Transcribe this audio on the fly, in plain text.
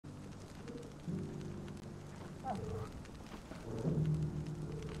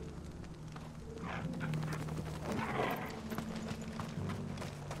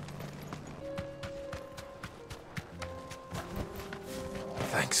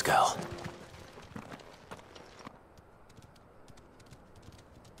Thanks, girl.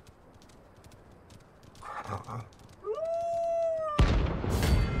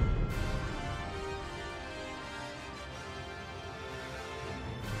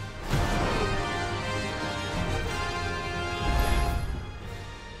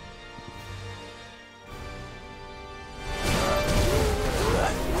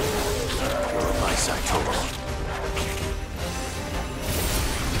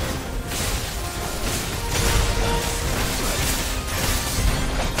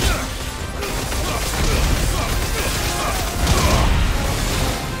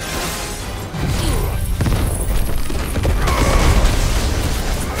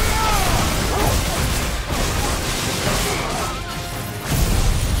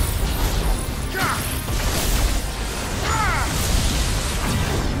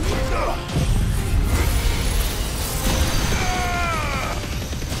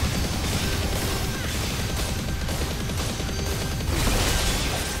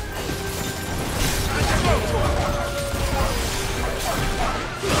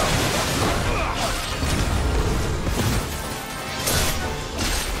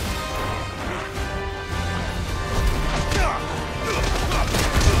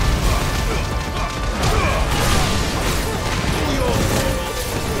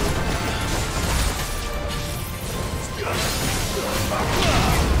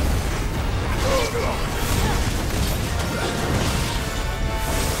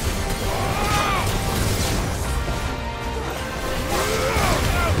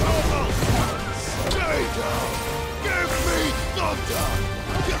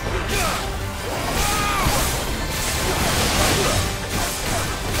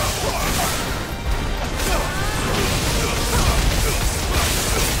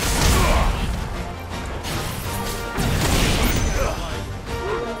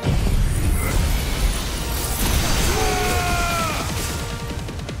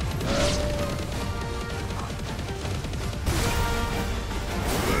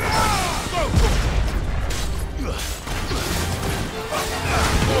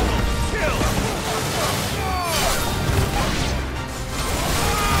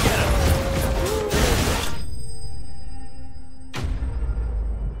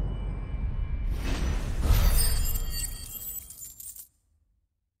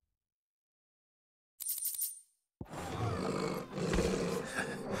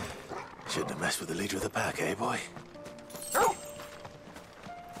 Shouldn't have messed with the leader of the pack, eh, boy?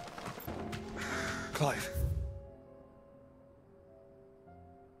 Clive.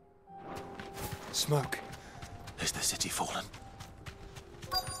 Smoke. Is the city fallen?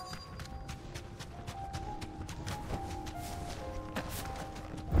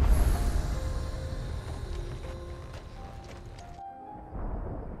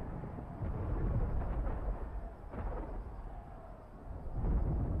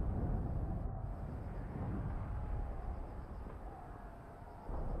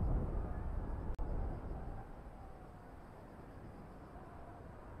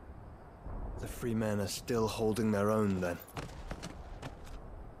 The free men are still holding their own, then.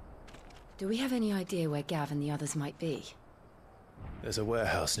 Do we have any idea where Gav and the others might be? There's a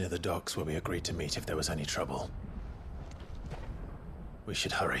warehouse near the docks where we agreed to meet if there was any trouble. We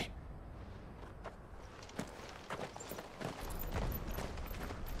should hurry.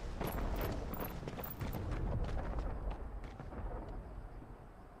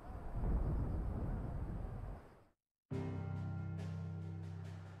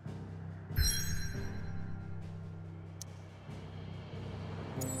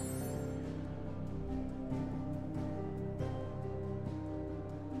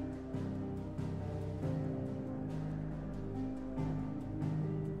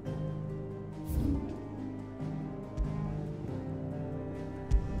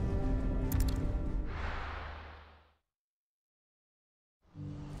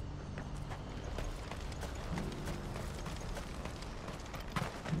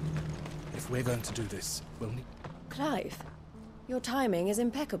 If we're going to do this, we'll need... Clive, your timing is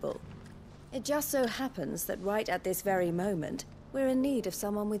impeccable. It just so happens that right at this very moment, we're in need of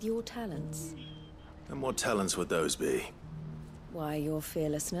someone with your talents. And what talents would those be? Why, your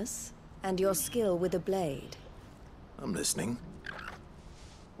fearlessness, and your skill with a blade. I'm listening.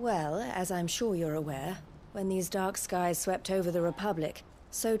 Well, as I'm sure you're aware, when these dark skies swept over the Republic,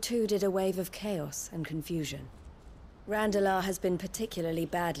 so too did a wave of chaos and confusion. Randalar has been particularly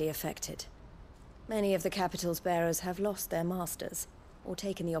badly affected. Many of the capital's bearers have lost their masters, or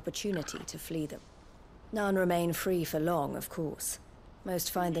taken the opportunity to flee them. None remain free for long, of course. Most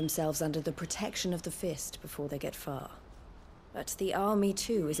find themselves under the protection of the Fist before they get far. But the army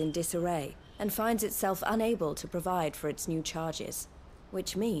too is in disarray and finds itself unable to provide for its new charges,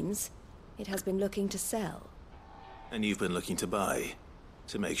 which means it has been looking to sell. And you've been looking to buy,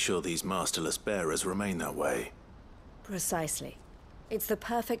 to make sure these masterless bearers remain that way. Precisely. It's the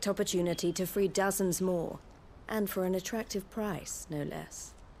perfect opportunity to free dozens more, and for an attractive price, no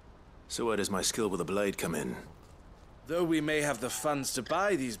less. So where does my skill with a blade come in? Though we may have the funds to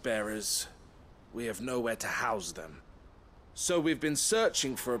buy these bearers, we have nowhere to house them. So we've been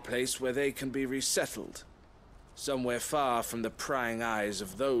searching for a place where they can be resettled. Somewhere far from the prying eyes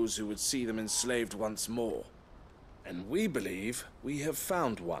of those who would see them enslaved once more. And we believe we have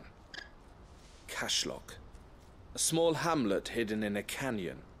found one. Cashlock. A small hamlet hidden in a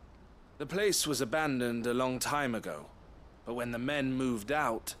canyon. The place was abandoned a long time ago, but when the men moved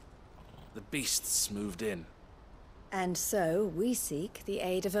out, the beasts moved in. And so we seek the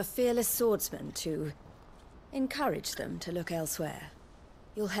aid of a fearless swordsman to encourage them to look elsewhere.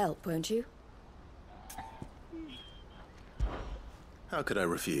 You'll help, won't you? How could I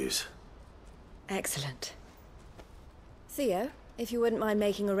refuse? Excellent. Theo, if you wouldn't mind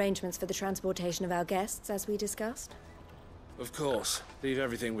making arrangements for the transportation of our guests, as we discussed? Of course. Leave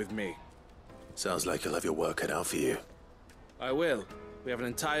everything with me. Sounds like you'll have your work cut out for you. I will. We have an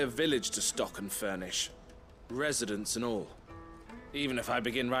entire village to stock and furnish. Residents and all. Even if I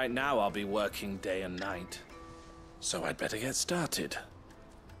begin right now, I'll be working day and night. So I'd better get started.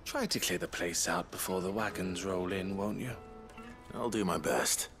 Try to clear the place out before the wagons roll in, won't you? I'll do my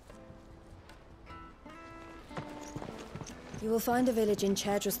best. You will find a village in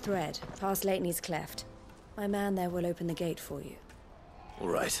Chairdra's Thread, past Lateney's Cleft. My man there will open the gate for you. All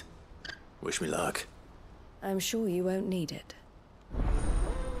right. Wish me luck. I'm sure you won't need it.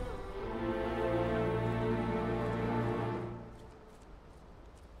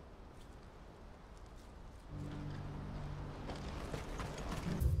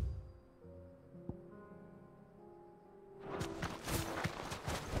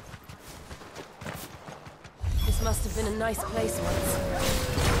 This must have been a nice place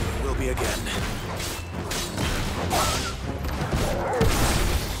once. Will be again.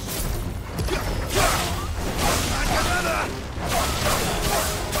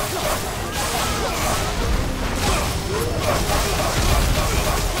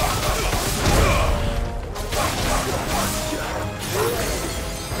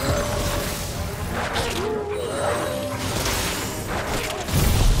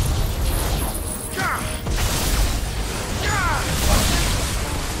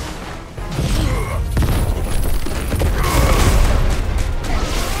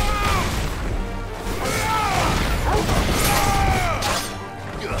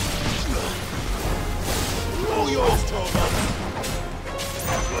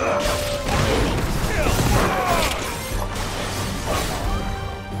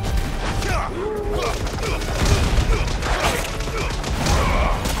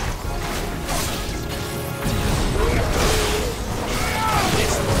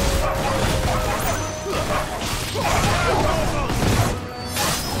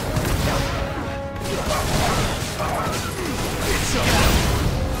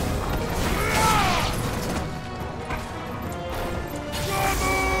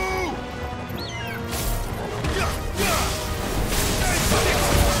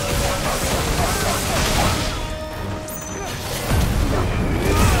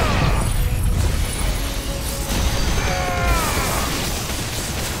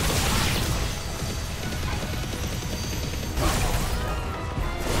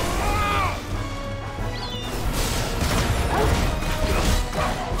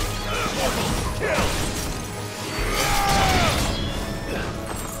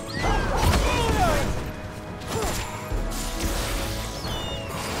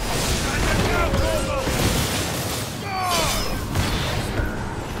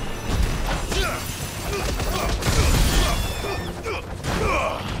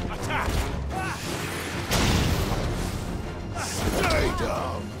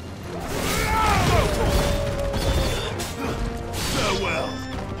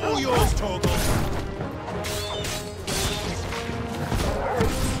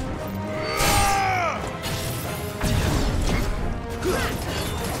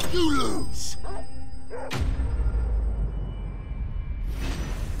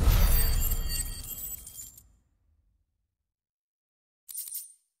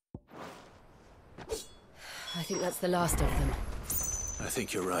 I think that's the last of them. I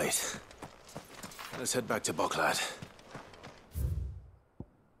think you're right. Let's head back to Boklad.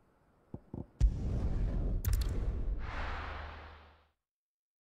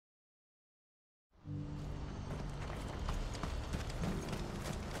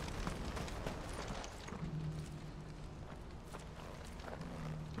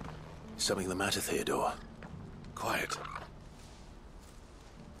 Something the matter, Theodore? Quiet.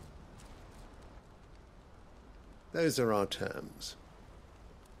 Those are our terms.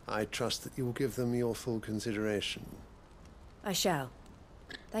 I trust that you will give them your full consideration. I shall.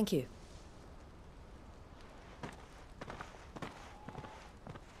 Thank you.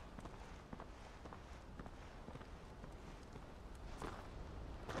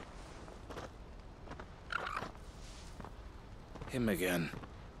 Him again.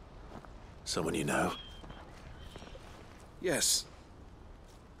 Someone you know? Yes.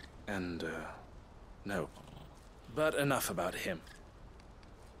 And, no. But enough about him.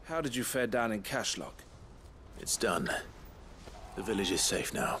 How did you fare down in Cashlock? It's done. The village is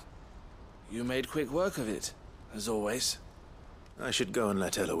safe now. You made quick work of it, as always. I should go and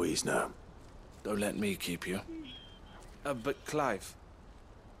let Eloise know. Don't let me keep you. But Clive,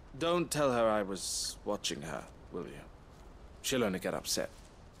 don't tell her I was watching her, will you? She'll only get upset.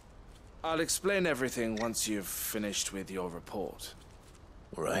 I'll explain everything once you've finished with your report.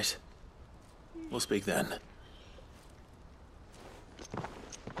 All right. We'll speak then.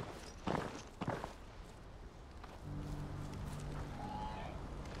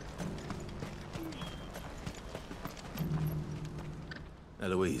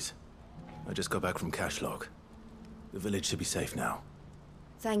 Eloise, I just got back from Cashlock. The village should be safe now.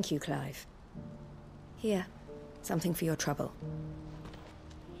 Thank you, Clive. Here, something for your trouble.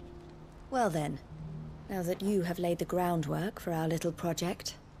 Well then, now that you have laid the groundwork for our little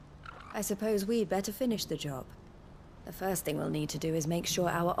project, I suppose we'd better finish the job. The first thing we'll need to do is make sure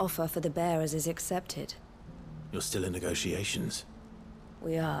our offer for the bearers is accepted. You're still in negotiations?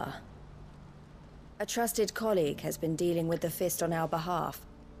 We are. A trusted colleague has been dealing with the Fist on our behalf,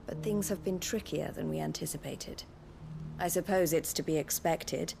 but things have been trickier than we anticipated. I suppose it's to be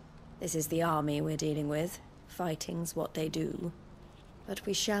expected. This is the army we're dealing with. Fighting's what they do. But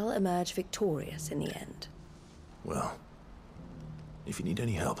we shall emerge victorious in the end. Well, if you need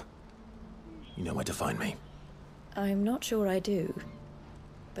any help, you know where to find me. I'm not sure I do,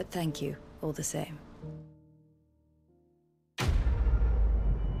 but thank you all the same.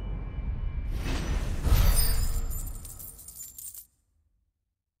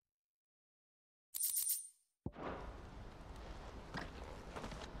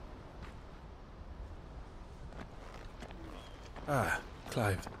 Ah,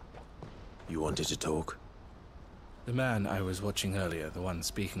 Clive. You wanted to talk? The man I was watching earlier, the one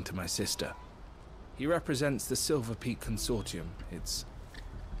speaking to my sister. He represents the Silver Peak Consortium. It's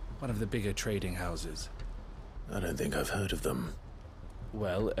one of the bigger trading houses. I don't think I've heard of them.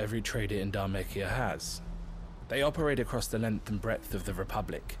 Well, every trader in Dharmekia has. They operate across the length and breadth of the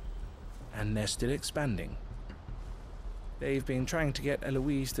Republic. And they're still expanding. They've been trying to get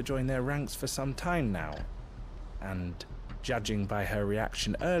Eloise to join their ranks for some time now. And judging by her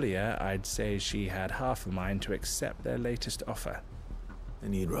reaction earlier, I'd say she had half a mind to accept their latest offer.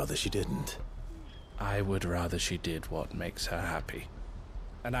 And you'd rather she didn't? I would rather she did what makes her happy.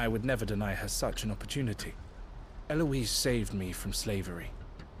 And I would never deny her such an opportunity. Eloise saved me from slavery.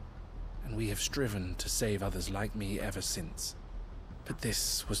 And we have striven to save others like me ever since. But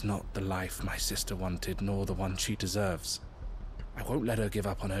this was not the life my sister wanted, nor the one she deserves. I won't let her give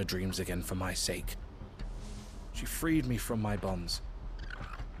up on her dreams again for my sake. She freed me from my bonds.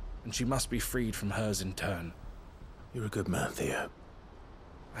 And she must be freed from hers in turn. You're a good man, Theo.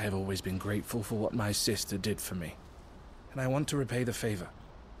 I have always been grateful for what my sister did for me. And I want to repay the favor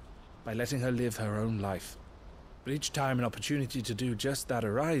by letting her live her own life. But each time an opportunity to do just that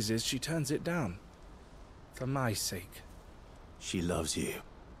arises, she turns it down. For my sake. She loves you.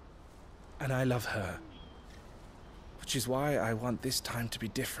 And I love her. Which is why I want this time to be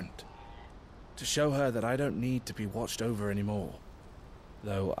different. To show her that I don't need to be watched over anymore.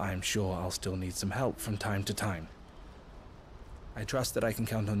 Though I'm sure I'll still need some help from time to time. I trust that I can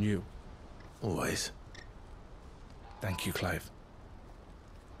count on you. Always. Thank you, Clive.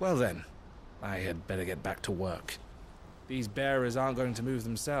 Well then, I had better get back to work. These bearers aren't going to move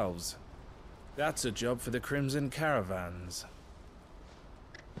themselves. That's a job for the Crimson Caravans.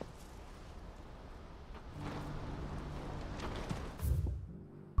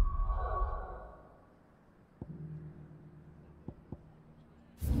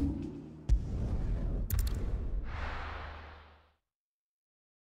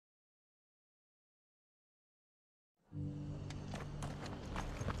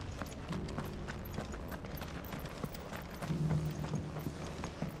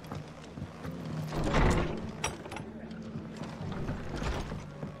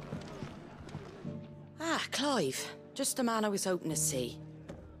 Clive, just the man I was hoping to see.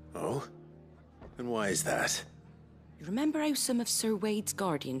 Oh? And why is that? You remember how some of Sir Wade's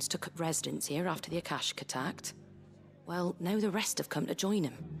guardians took up residence here after the Akashic attacked? Well, now the rest have come to join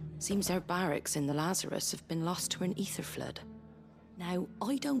him. Seems their barracks in the Lazarus have been lost to an ether flood. Now,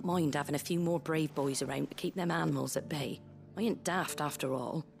 I don't mind having a few more brave boys around to keep them animals at bay. I ain't daft after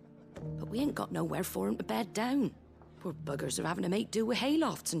all. But we ain't got nowhere for 'em to bed down. Poor buggers are having to make do with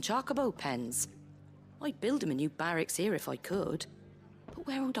haylofts and chocobo pens. I'd build 'em a new barracks here if I could. But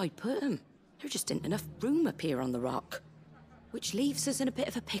where would I put 'em? There just ain't enough room up here on the rock. Which leaves us in a bit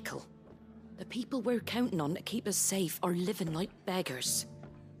of a pickle. The people we're counting on to keep us safe are living like beggars.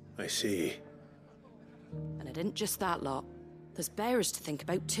 I see. And it isn't just that lot. There's bears to think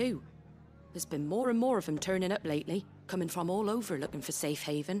about too. There's been more and more of them turning up lately, coming from all over looking for safe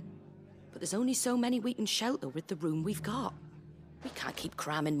haven. But there's only so many we can shelter with the room we've got. We can't keep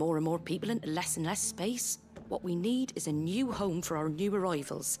cramming more and more people into less and less space. What we need is a new home for our new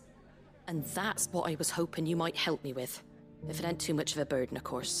arrivals. And that's what I was hoping you might help me with. If it ain't too much of a burden, of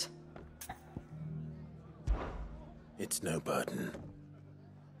course. It's no burden.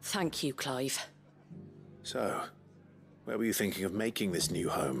 Thank you, Clive. So, where were you thinking of making this new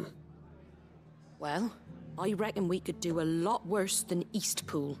home? Well, I reckon we could do a lot worse than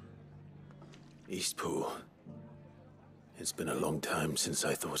Eastpool. Eastpool. It's been a long time since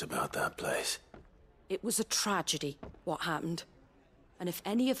I thought about that place. It was a tragedy, what happened. And if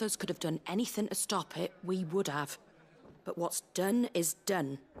any of us could have done anything to stop it, we would have. But what's done is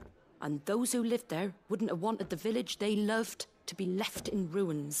done. And those who lived there wouldn't have wanted the village they loved to be left in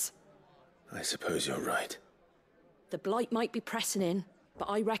ruins. I suppose you're right. The blight might be pressing in, but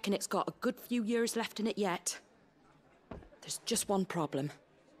I reckon it's got a good few years left in it yet. There's just one problem.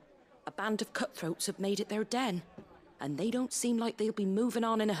 A band of cutthroats have made it their den, and they don't seem like they'll be moving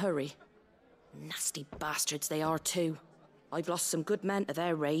on in a hurry. Nasty bastards they are too. I've lost some good men to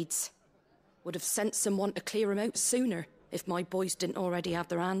their raids. Would have sent someone to clear 'em out sooner if my boys didn't already have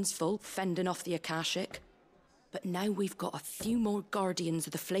their hands full fending off the Akashic. But now we've got a few more guardians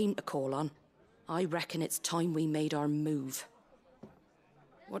of the flame to call on. I reckon it's time we made our move.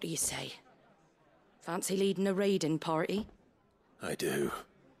 What do you say? Fancy leading a raiding party? I do.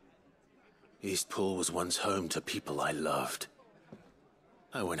 Eastpool was once home to people I loved.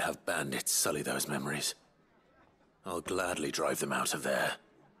 I won't have bandits sully those memories. I'll gladly drive them out of there.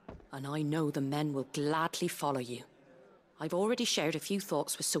 And I know the men will gladly follow you. I've already shared a few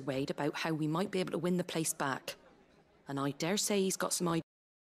thoughts with Sir Wade about how we might be able to win the place back. And I dare say he's got some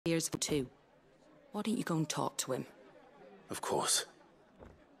ideas too. Why don't you go and talk to him? Of course.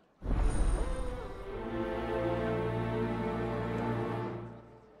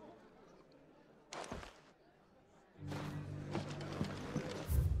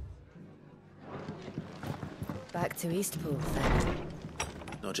 Back to Eastpool, then.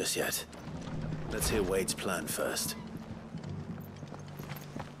 Not just yet. Let's hear Wade's plan first.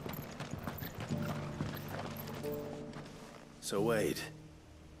 So, Wade,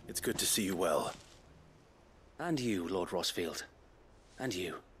 it's good to see you well. And you, Lord Rossfield. And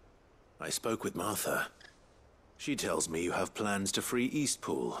you. I spoke with Martha. She tells me you have plans to free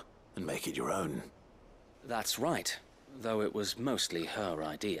Eastpool and make it your own. That's right, though it was mostly her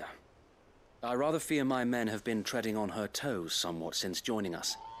idea. I rather fear my men have been treading on her toes somewhat since joining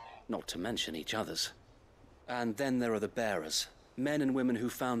us, not to mention each other's. And then there are the bearers, men and women who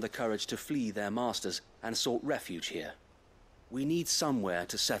found the courage to flee their masters and sought refuge here. We need somewhere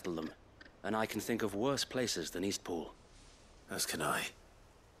to settle them, and I can think of worse places than Eastpool. As can I.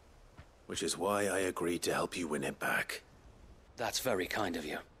 Which is why I agreed to help you win it back. That's very kind of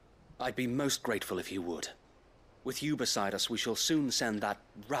you. I'd be most grateful if you would. With you beside us, we shall soon send that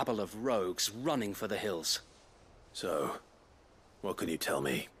rabble of rogues running for the hills. So, what can you tell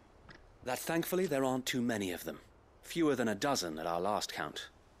me? That thankfully there aren't too many of them. Fewer than a dozen at our last count.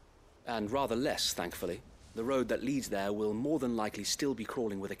 And rather less, thankfully. The road that leads there will more than likely still be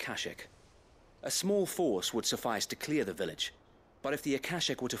crawling with Akashic. A small force would suffice to clear the village, but if the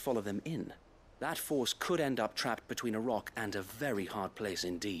Akashic were to follow them in, that force could end up trapped between a rock and a very hard place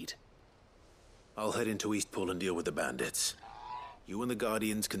indeed. I'll head into Eastpool and deal with the bandits. You and the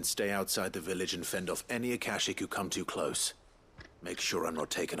Guardians can stay outside the village and fend off any Akashic who come too close. Make sure I'm not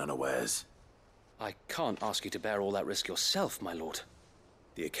taken unawares. I can't ask you to bear all that risk yourself, my lord.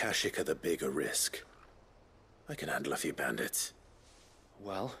 The Akashic are the bigger risk. I can handle a few bandits.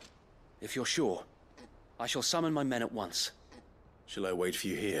 Well, if you're sure, I shall summon my men at once. Shall I wait for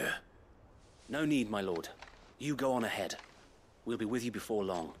you here? No need, my lord. You go on ahead. We'll be with you before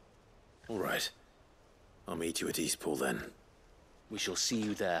long. All right. I'll meet you at Eastpool then. We shall see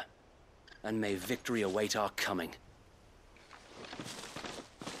you there. And may victory await our coming.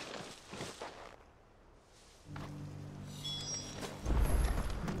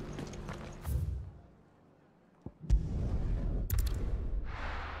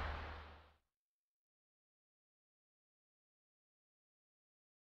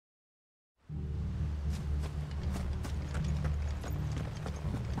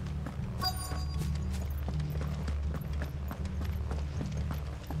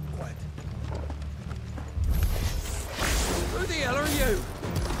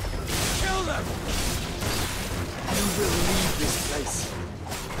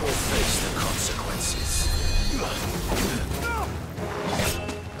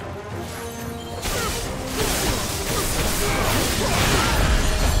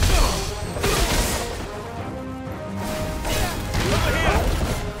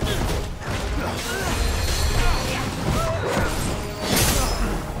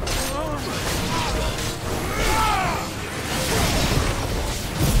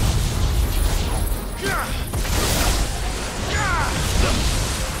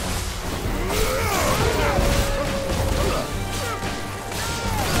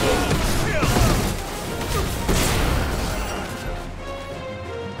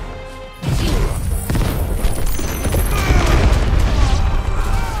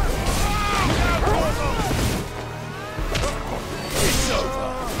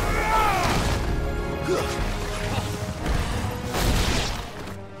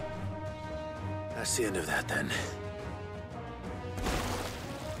 That's the end of that, then.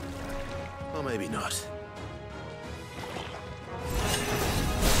 Or maybe not.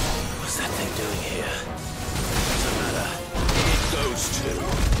 What's that thing doing here? Doesn't matter. It goes to.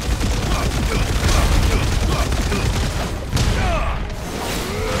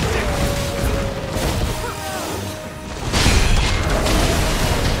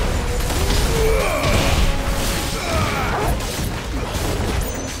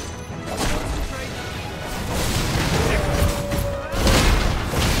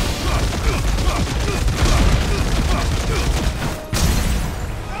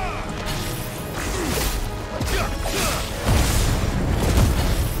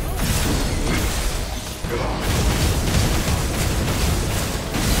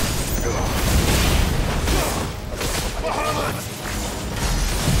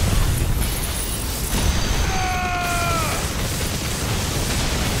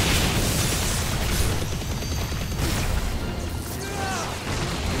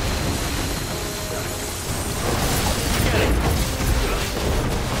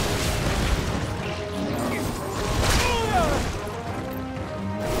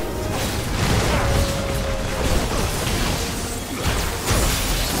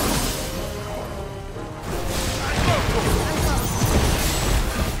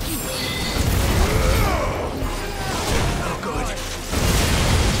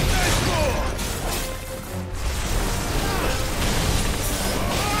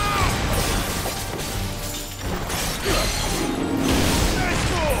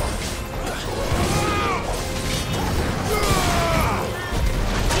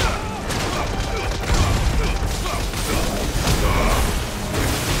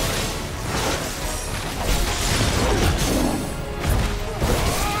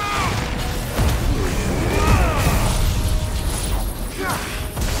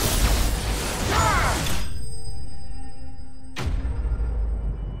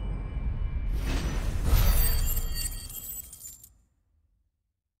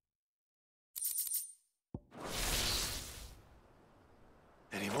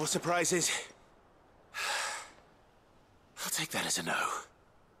 More surprises? I'll take that as a no.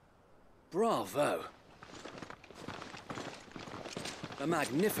 Bravo. A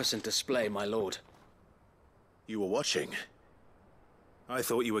magnificent display, my lord. You were watching? I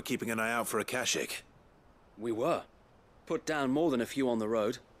thought you were keeping an eye out for a Kashik. We were. Put down more than a few on the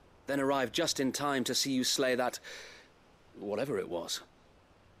road, then arrived just in time to see you slay that... whatever it was.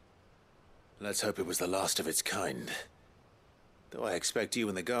 Let's hope it was the last of its kind. Though I expect you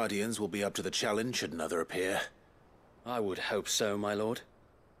and the Guardians will be up to the challenge should another appear. I would hope so, my lord.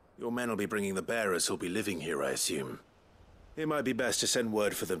 Your men will be bringing the bearers who'll be living here, I assume. It might be best to send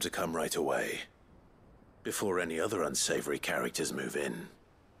word for them to come right away, before any other unsavory characters move in.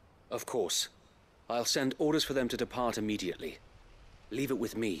 Of course. I'll send orders for them to depart immediately. Leave it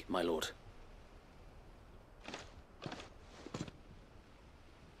with me, my lord.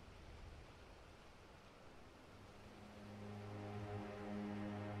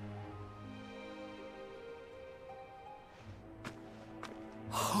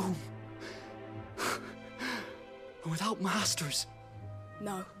 Home. Without masters.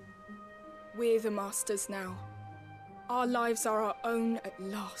 No. We're the masters now. Our lives are our own at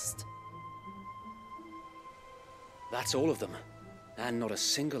last. That's all of them. And not a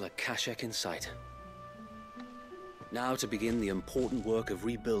single Akashek in sight. Now to begin the important work of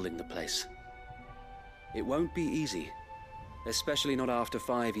rebuilding the place. It won't be easy. Especially not after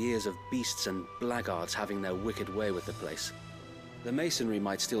 5 years of beasts and blackguards having their wicked way with the place. The masonry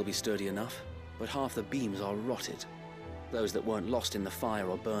might still be sturdy enough, but half the beams are rotted. Those that weren't lost in the fire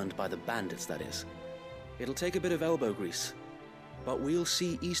or burned by the bandits, that is. It'll take a bit of elbow grease, but we'll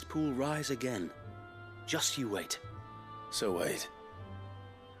see Eastpool rise again. Just you wait. So wait.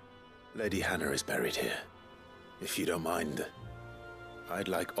 Lady Hannah is buried here. If you don't mind, I'd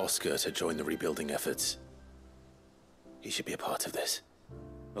like Oscar to join the rebuilding efforts. He should be a part of this.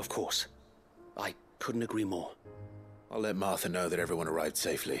 Of course. I couldn't agree more. I'll let Martha know that everyone arrived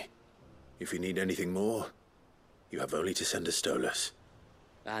safely. If you need anything more, you have only to send a Stolas.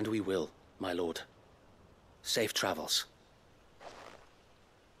 And we will, my lord. Safe travels.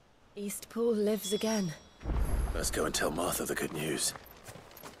 Eastpool lives again. Let's go and tell Martha the good news.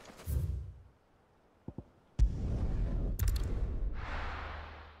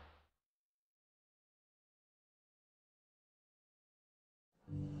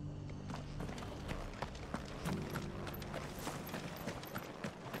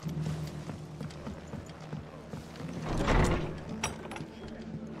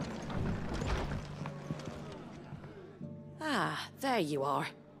 There you are.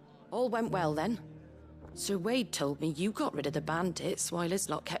 All went well then. Sir Wade told me you got rid of the bandits while his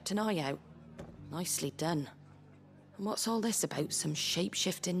lot kept an eye out. Nicely done. And what's all this about some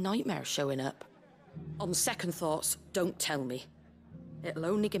shape-shifting nightmare showing up? On second thoughts, don't tell me. It'll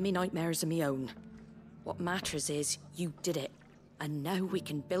only give me nightmares of me own. What matters is you did it. And now we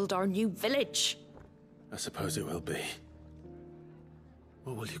can build our new village. I suppose it will be.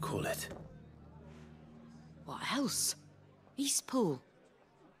 What will you call it? What else? Eastpool.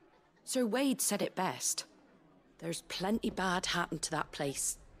 Sir Wade said it best. There's plenty bad happened to that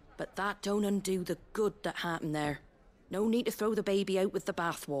place, but that don't undo the good that happened there. No need to throw the baby out with the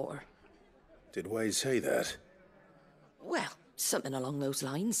bathwater. Did Wade say that? Well, something along those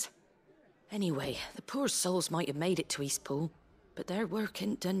lines. Anyway, the poor souls might have made it to Eastpool, but their work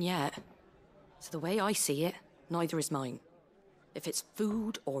ain't done yet. So the way I see it, neither is mine. If it's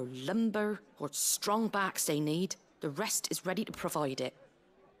food or lumber or strong backs they need, the rest is ready to provide it.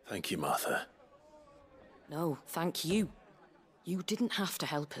 Thank you, Martha. No, thank you. You didn't have to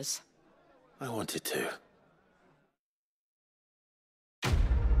help us. I wanted to.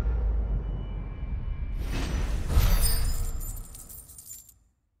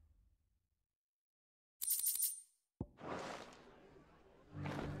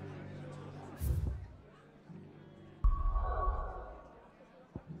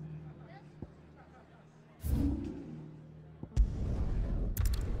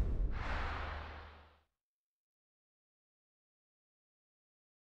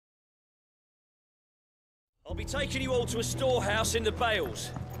 I'll be taking you all to a storehouse in the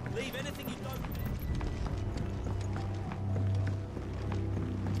Bales. Leave anything you don't...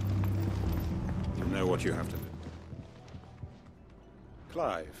 You know what you have to do.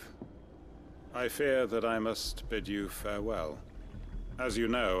 Clive, I fear that I must bid you farewell. As you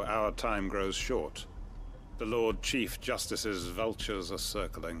know, our time grows short. The Lord Chief Justice's vultures are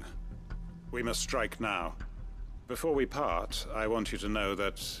circling. We must strike now. Before we part, I want you to know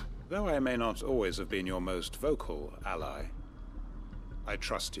that though I may not always have been your most vocal ally, I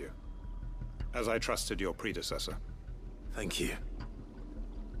trust you, as I trusted your predecessor. Thank you.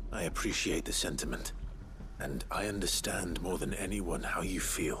 I appreciate the sentiment, and I understand more than anyone how you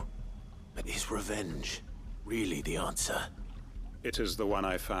feel. But is revenge really the answer? It is the one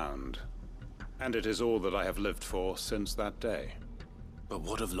I found, and it is all that I have lived for since that day. But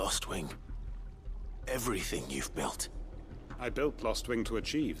what of Lostwing? Everything you've built. I built Lostwing to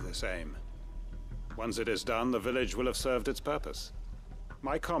achieve this aim. Once it is done, the village will have served its purpose.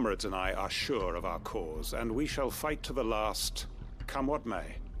 My comrades and I are sure of our cause, and we shall fight to the last, come what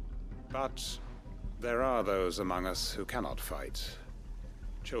may. But there are those among us who cannot fight.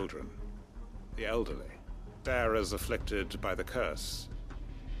 Children, the elderly, bearers afflicted by the curse.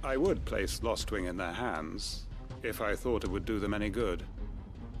 I would place Lostwing in their hands, if I thought it would do them any good.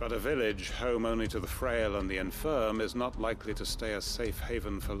 But a village home only to the frail and the infirm is not likely to stay a safe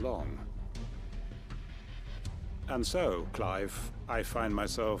haven for long. And so, Clive, I find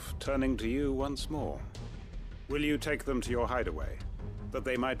myself turning to you once more. Will you take them to your hideaway, that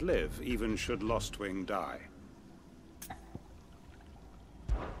they might live even should Lostwing die?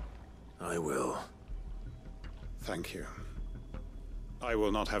 I will. Thank you. I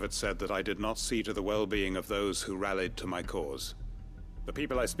will not have it said that I did not see to the well-being of those who rallied to my cause. The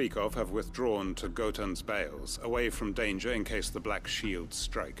people I speak of have withdrawn to Gotan's Bales, away from danger in case the Black Shields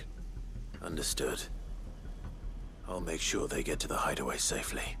strike. Understood. I'll make sure they get to the hideaway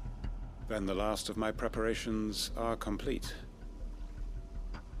safely. Then the last of my preparations are complete.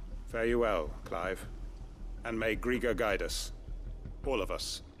 Fare you well, Clive. And may Griga guide us. All of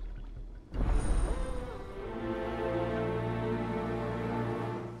us.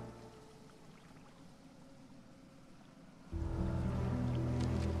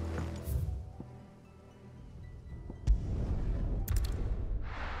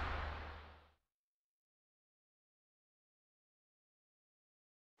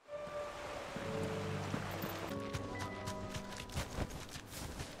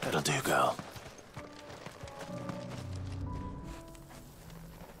 That'll do, girl.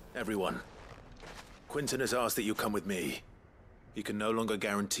 Everyone, Quinton has asked that you come with me. He can no longer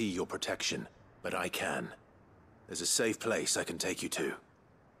guarantee your protection, but I can. There's a safe place I can take you to.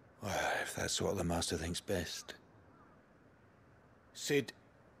 Well, if that's what the Master thinks best. Sid,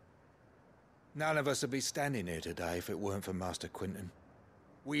 none of us would be standing here today if it weren't for Master Quinton.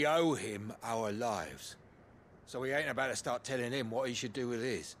 We owe him our lives. So we ain't about to start telling him what he should do with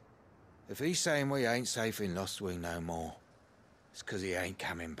his. If he's saying we ain't safe in Lostwing no more, it's 'cause he ain't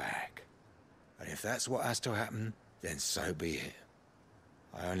coming back. And if that's what has to happen, then so be it.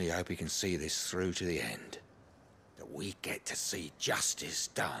 I only hope he can see this through to the end. That we get to see justice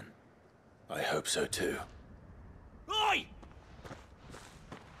done I hope so too. Oi!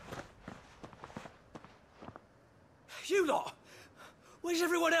 You lot! Where's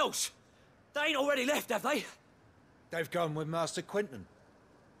everyone else? They ain't already left, have they? They've gone with Master Quinton.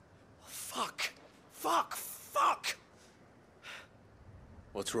 Fuck! Fuck! Fuck!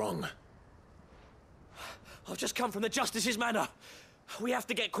 What's wrong? I've just come from the Justice's manor. We have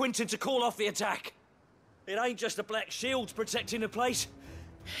to get Quinton to call off the attack. It ain't just the Black Shields protecting the place.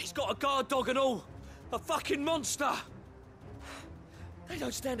 He's got a guard dog and all. A fucking monster. They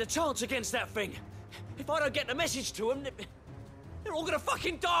don't stand a chance against that thing. If I don't get the message to them, they're all gonna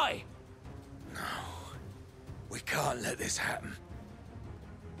fucking die. No. We can't let this happen.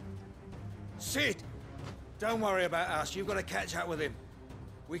 Sid! Don't worry about us. You've got to catch up with him.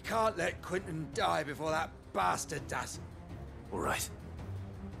 We can't let Quinton die before that bastard does. All right.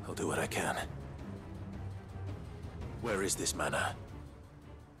 I'll do what I can. Where is this manor?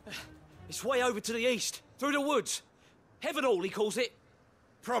 It's way over to the east, through the woods. Heaven Hall, he calls it.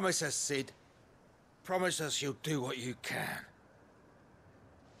 Promise us, Sid. Promise us you'll do what you can.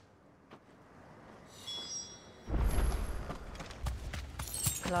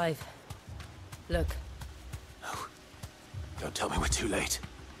 Clive, look. No. Don't tell me we're too late.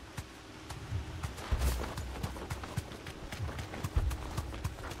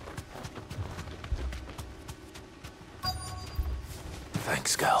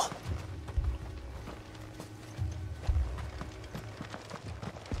 Thanks, Gal.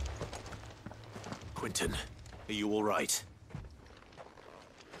 Quinton, are you all right?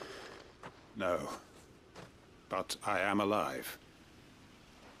 No. But I am alive.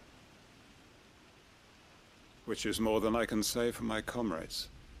 Which is more than I can say for my comrades.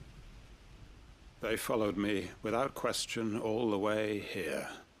 They followed me without question all the way here.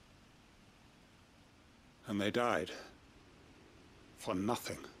 And they died. For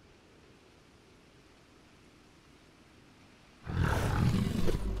nothing.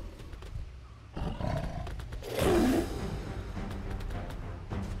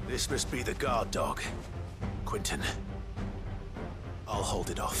 This must be the guard dog. Quinton. I'll hold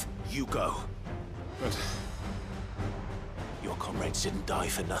it off. You go. But... your comrades didn't die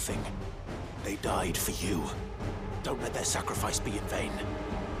for nothing. They died for you. Don't let their sacrifice be in vain.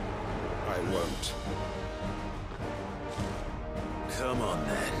 I won't. Come on,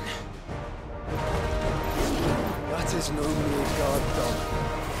 then. That is no mere guard dog.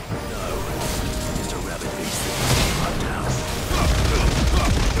 No. Just a rabid beast that run down.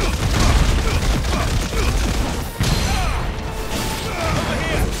 Over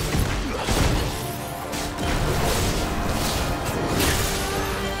here!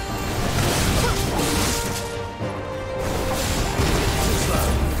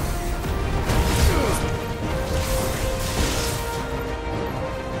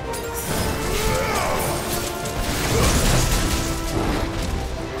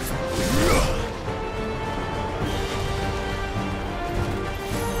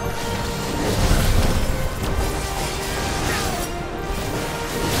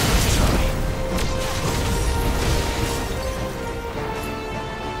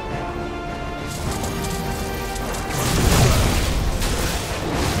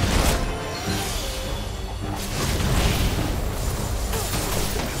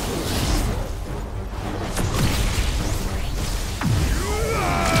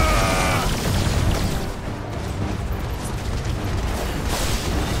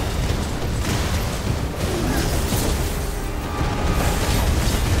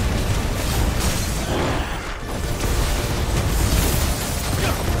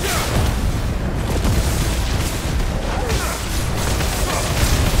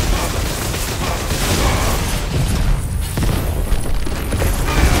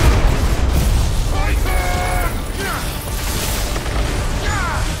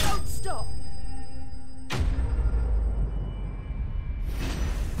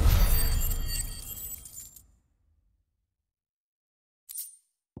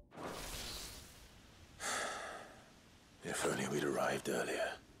 If only we'd arrived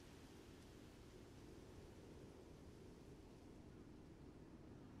earlier.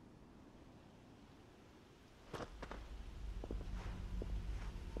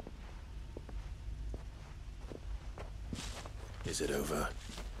 Is it over?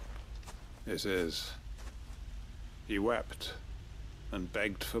 It is. He wept and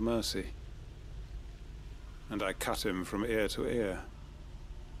begged for mercy. And I cut him from ear to ear.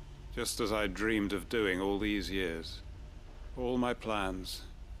 Just as I dreamed of doing all these years. All my plans.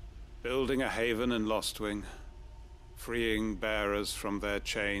 Building a haven in Lostwing. Freeing bearers from their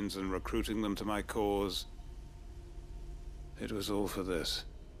chains and recruiting them to my cause. It was all for this.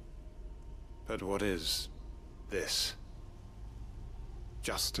 But what is this?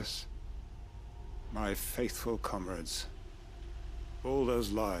 Justice? My faithful comrades. All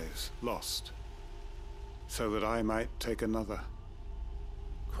those lives lost, so that I might take another.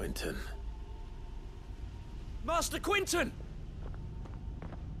 Quentin. Master Quentin!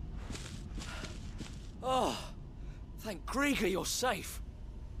 Oh, thank Grieger you're safe.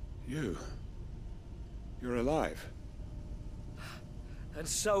 You're alive. And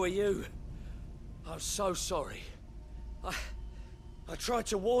so are you. I'm so sorry. I tried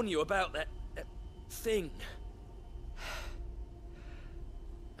to warn you about that thing.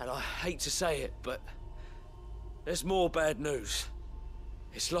 And I hate to say it, but there's more bad news.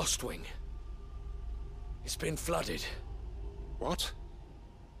 It's Lost Wing. It's been flooded. What?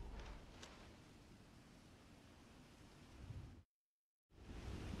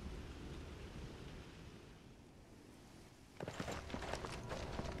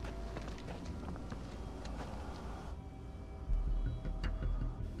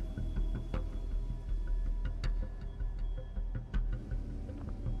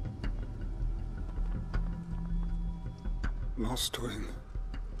 Lost Wing.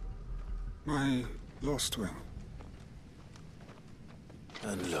 My Lost Wing.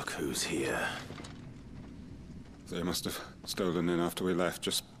 And look who's here. They must have stolen in after we left,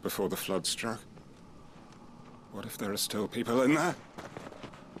 just before the flood struck. What if there are still people in there?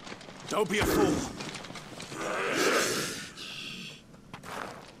 Don't be a fool!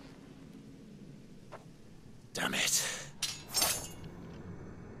 Damn it.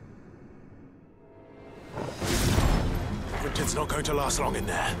 Quentin's not going to last long in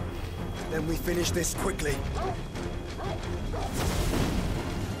there. Then we finish this quickly.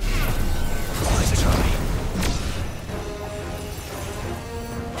 Nice try.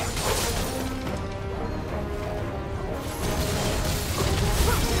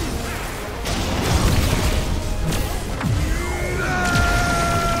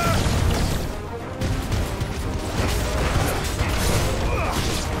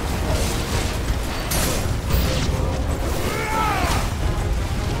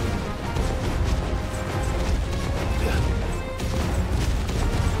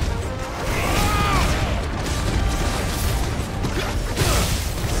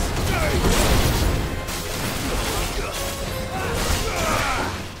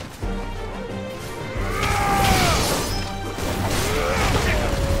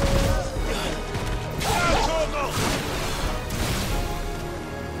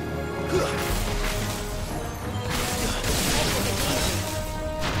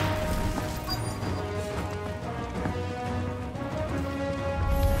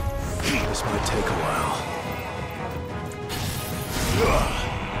 This might take a while.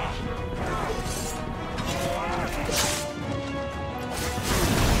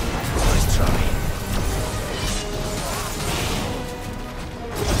 Nice try.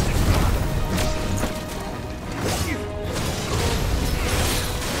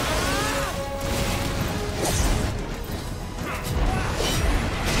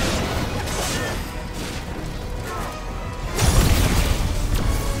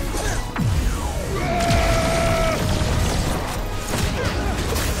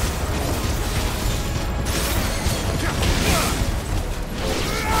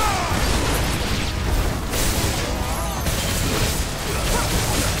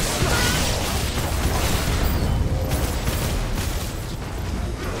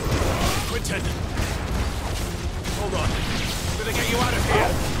 Hold on. I'm gonna get you out of here.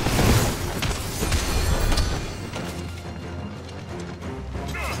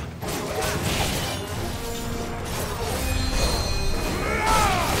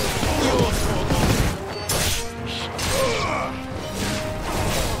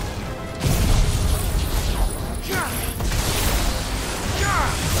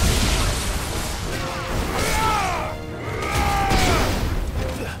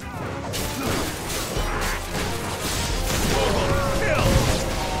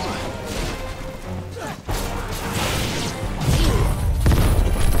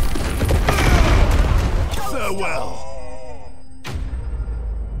 Farewell.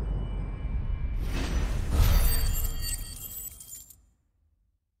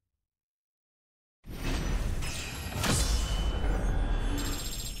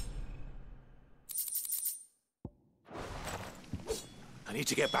 I need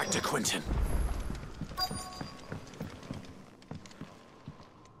to get back to Quentin.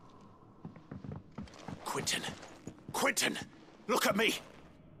 Quentin! Quentin! Look at me!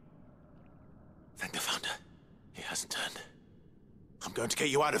 Thank the Founder. He hasn't turned. I'm going to get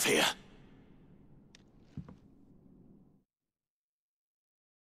you out of here.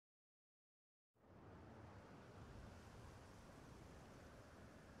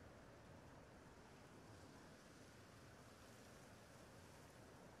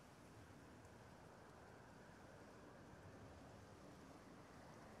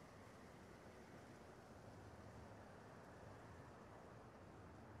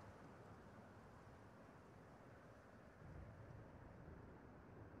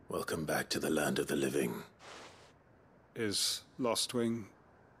 Welcome back to the land of the living. Is Lostwing?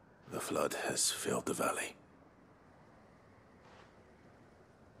 The flood has filled the valley.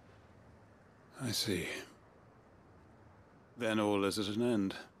 I see. Then all is at an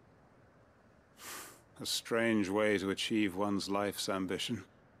end. A strange way to achieve one's life's ambition.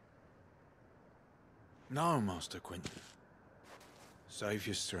 No, Master Quinton. Save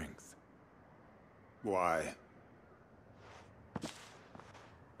your strength. Why?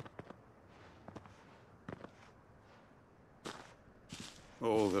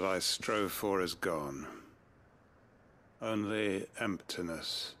 All that I strove for is gone. Only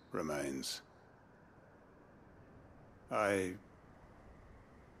emptiness remains. I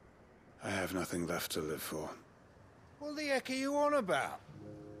have nothing left to live for. What the heck are you on about?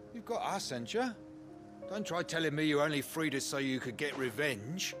 You've got us, ain't you? Don't try telling me you only freed us so you could get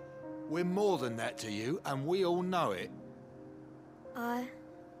revenge. We're more than that to you, and we all know it. I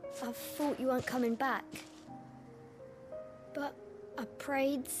thought you weren't coming back. But I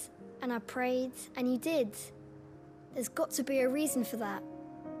prayed, and you did. There's got to be a reason for that,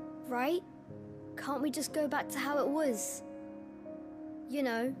 right? Can't we just go back to how it was? You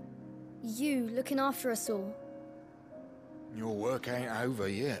know, you looking after us all. Your work ain't over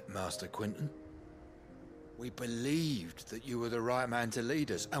yet, Master Quinton. We believed that you were the right man to lead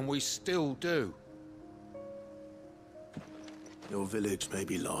us, and we still do. Your village may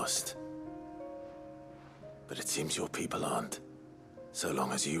be lost, but it seems your people aren't, so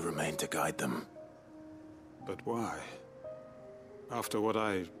long as you remain to guide them. But why? After what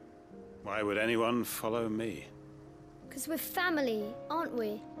why would anyone follow me? 'Cause we're family, aren't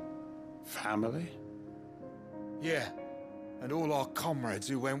we? Family? Yeah, and all our comrades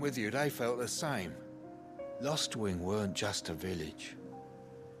who went with you, they felt the same. Lostwing weren't just a village.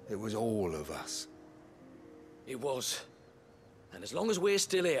 It was all of us. It was. And as long as we're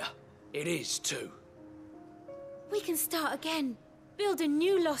still here, it is too. We can start again. Build a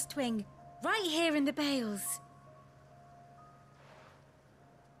new Lostwing, right here in the Bales.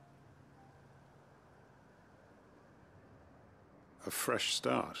 A fresh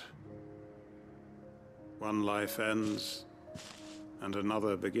start. One life ends, and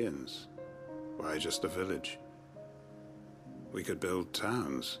another begins. Why just a village? We could build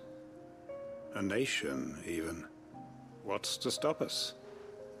towns. A nation, even. What's to stop us?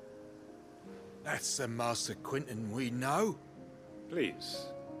 That's the Master Quinton we know. Please.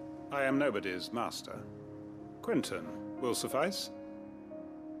 I am nobody's master. Quinton will suffice.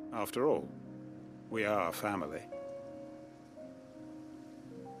 After all, we are family.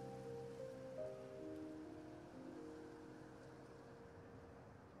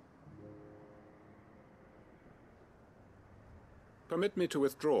 Permit me to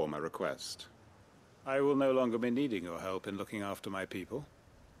withdraw my request. I will no longer be needing your help in looking after my people.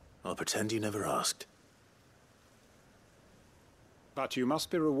 I'll pretend you never asked. But you must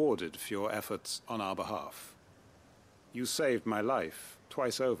be rewarded for your efforts on our behalf. You saved my life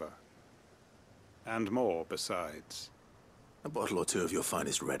twice over. And more besides. A bottle or two of your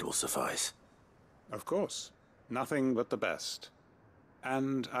finest red will suffice. Of course. Nothing but the best.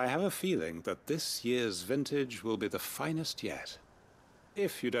 And I have a feeling that this year's vintage will be the finest yet.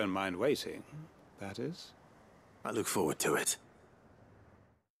 If you don't mind waiting, that is. I look forward to it.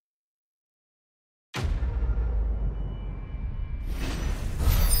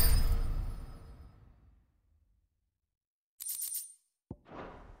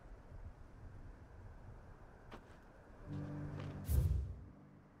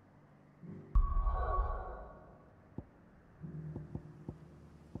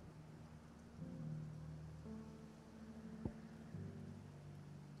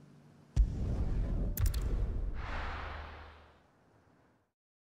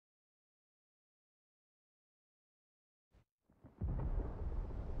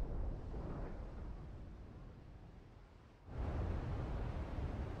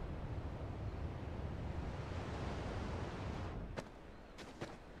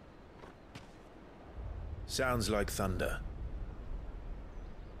 Sounds like thunder.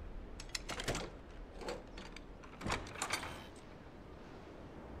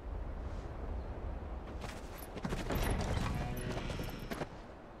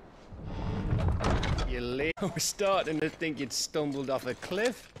 We're starting to think you'd stumbled off a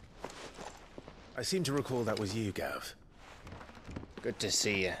cliff. I seem to recall that was you, Gav. Good to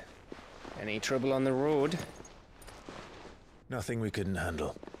see you. Any trouble on the road? Nothing we couldn't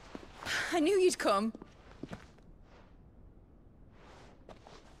handle. I knew you'd come.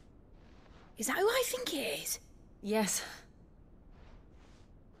 Is that who I think it is? Yes.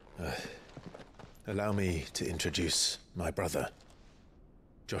 Allow me to introduce my brother,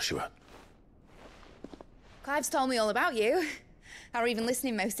 Joshua. Clive's told me all about you. Or even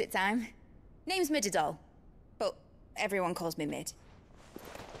listening most of the time. Name's Midadol, but everyone calls me Mid.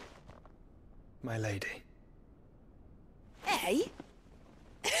 My lady. Hey?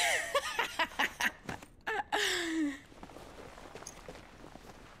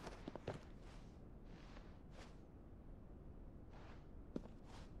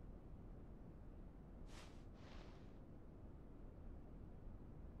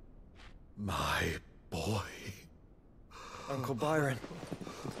 My boy. Uncle Byron.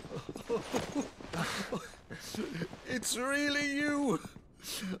 It's really you!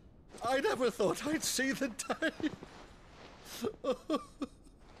 I never thought I'd see the day.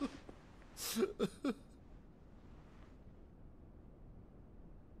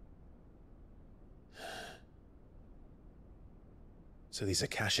 So these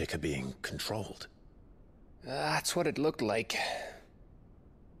Akashic are being controlled? That's what it looked like.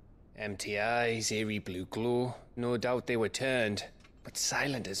 Empty eyes, eerie blue glow. No doubt they were turned, but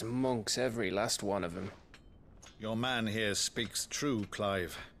silent as monks, every last one of them. Your man here speaks true,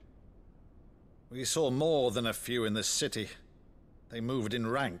 Clive. We saw more than a few in this city. They moved in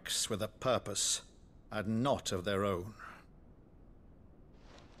ranks with a purpose, and not of their own.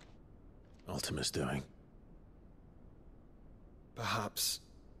 Ultima's doing. Perhaps.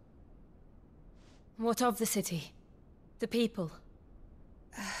 What of the city? The people?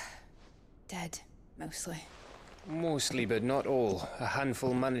 Dead, mostly. Mostly, but not all. A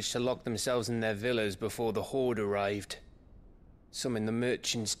handful managed to lock themselves in their villas before the Horde arrived. Some in the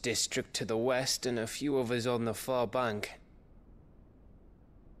Merchants' District to the west, and a few others on the far bank.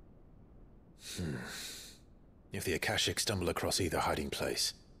 If the Akashic stumble across either hiding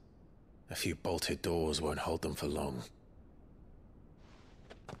place, a few bolted doors won't hold them for long.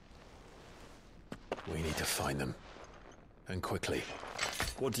 We need to find them. And quickly.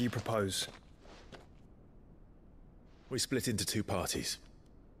 What do you propose? We split into two parties.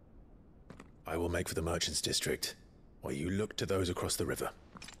 I will make for the Merchants' District, while you look to those across the river.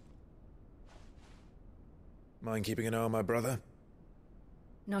 Mind keeping an eye on my brother?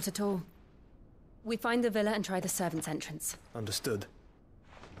 Not at all. We find the villa and try the servants' entrance. Understood.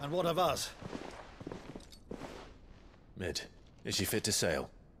 And what of us? Mid, is she fit to sail?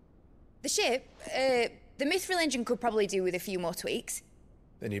 The ship, the Mithril engine could probably do with a few more tweaks.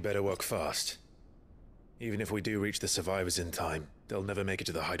 Then you better work fast. Even if we do reach the survivors in time, they'll never make it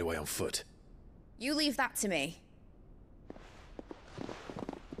to the hideaway on foot. You leave that to me.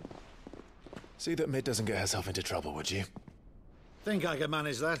 See that Mid doesn't get herself into trouble, would you? Think I can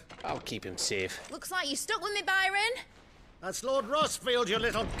manage that? I'll keep him safe. Looks like you stuck with me, Byron. That's Lord Rossfield, you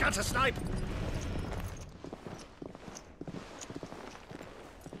little gutter snipe!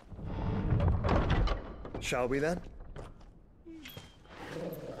 Shall we then?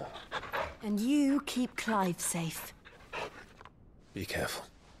 And you keep Clive safe. Be careful.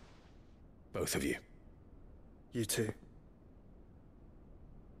 Both of you. You too.